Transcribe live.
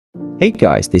Hey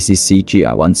guys, this is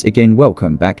CGI once again.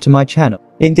 Welcome back to my channel.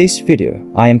 In this video,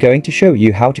 I am going to show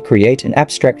you how to create an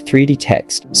abstract 3D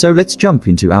text. So let's jump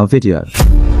into our video.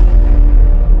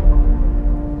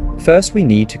 First, we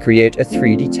need to create a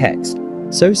 3D text.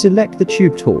 So select the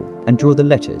tube tool and draw the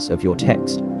letters of your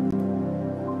text.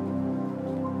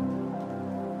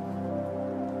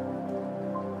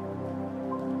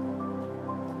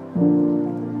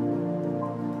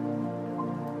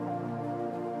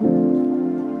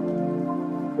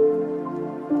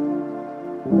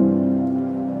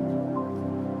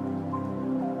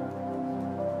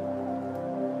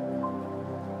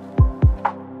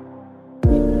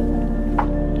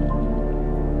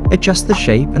 Adjust the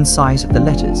shape and size of the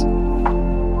letters.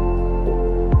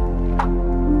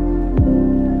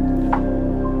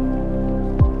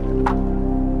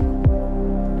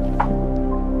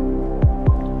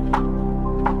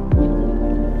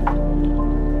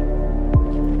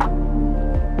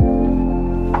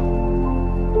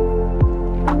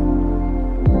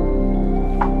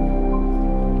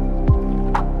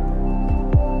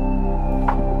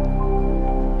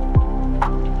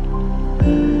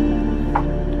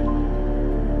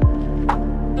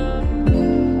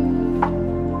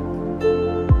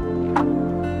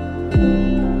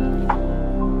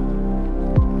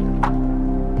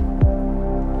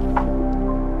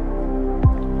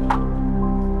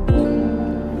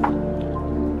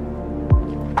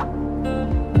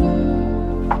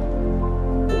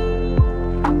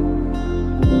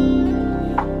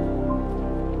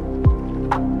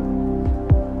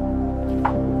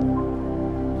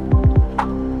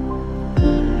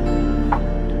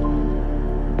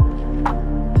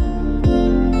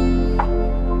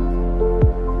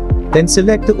 Then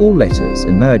select the all letters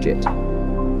and merge it.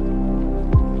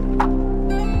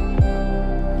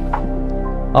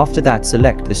 After that,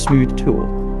 select the smooth tool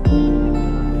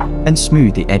and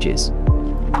smooth the edges.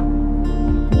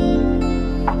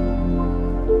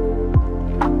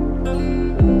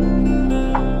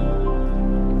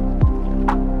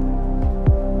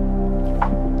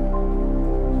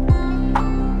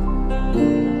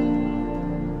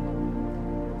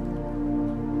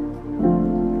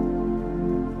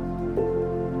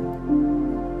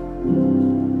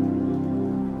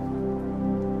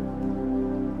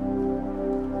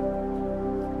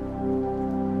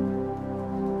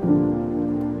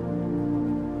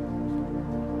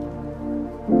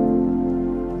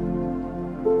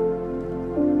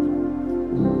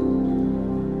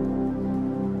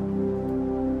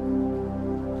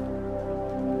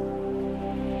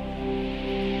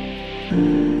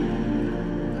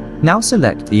 Now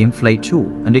select the inflate tool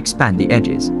and expand the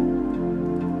edges.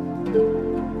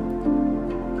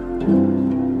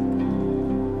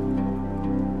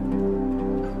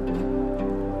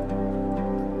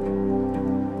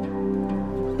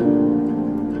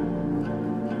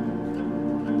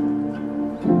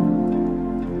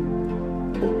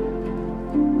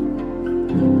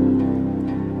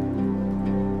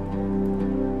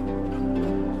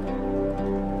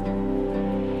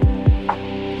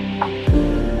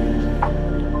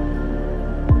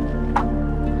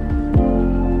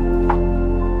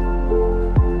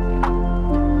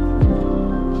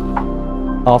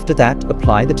 After that,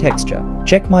 apply the texture.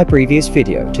 Check my previous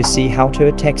video to see how to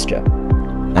add texture.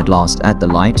 At last, add the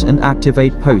light and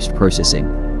activate post-processing.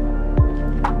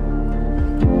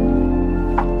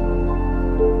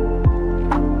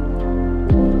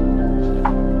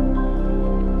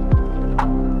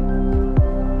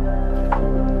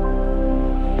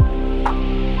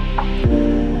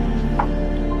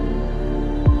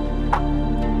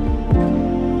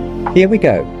 Here we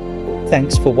go.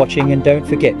 Thanks for watching and don't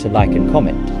forget to like and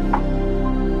comment.